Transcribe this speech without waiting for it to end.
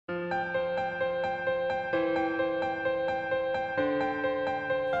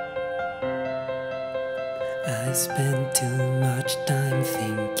I spend too much time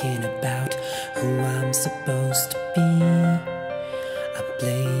thinking about who I'm supposed to be. I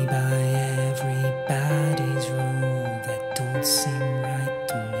play by everybody's rule that don't seem right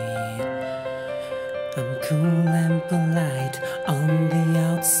to me. I'm cool and polite on the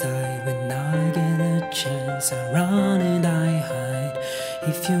outside. When I get a chance, I run and I hide.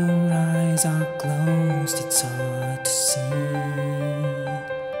 If your eyes are closed, it's hard to see.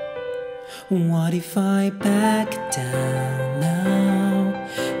 What if I back down now?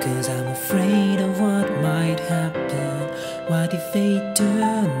 'Cause I'm afraid of what might happen. What if they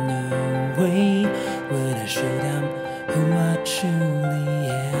turn away when I show them who I truly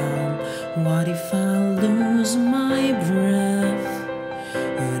am? What if I lose my breath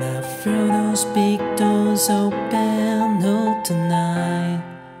when I throw those big doors open? No, tonight,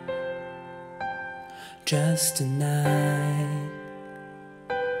 just tonight.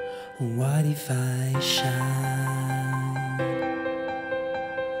 What if I shine?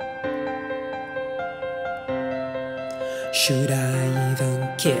 Should I even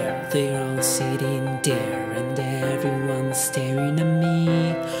care? They're all sitting there and everyone's staring at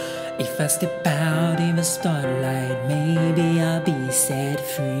me. If I step out in the spotlight, maybe I'll be set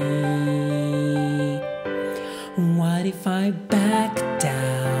free. What if I back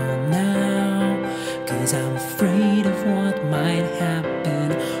down now? 'Cause I'm afraid of what might happen.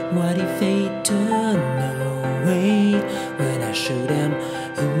 What if they turn away when I show them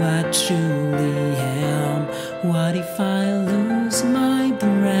who I truly am? What if I lose my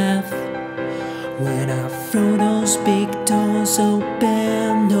breath when I throw those big doors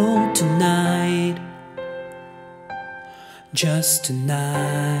open? No, tonight, just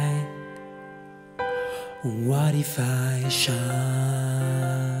tonight. What if I shine?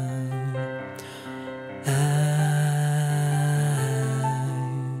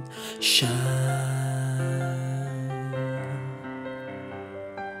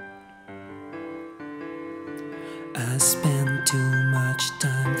 I spend too much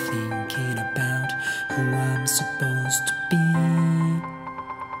time thinking about who I'm supposed to be.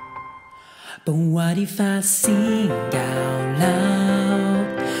 But what if I sing out loud?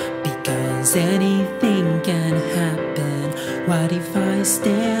 Because anything can happen. What if I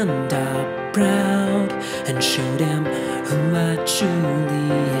stand up proud and show them who I truly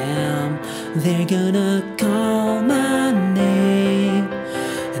am? They're gonna call my name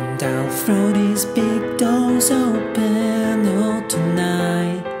and I'll throw these big doors open. Oh,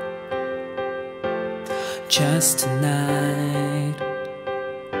 tonight, just tonight,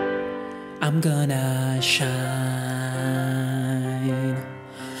 I'm gonna shine.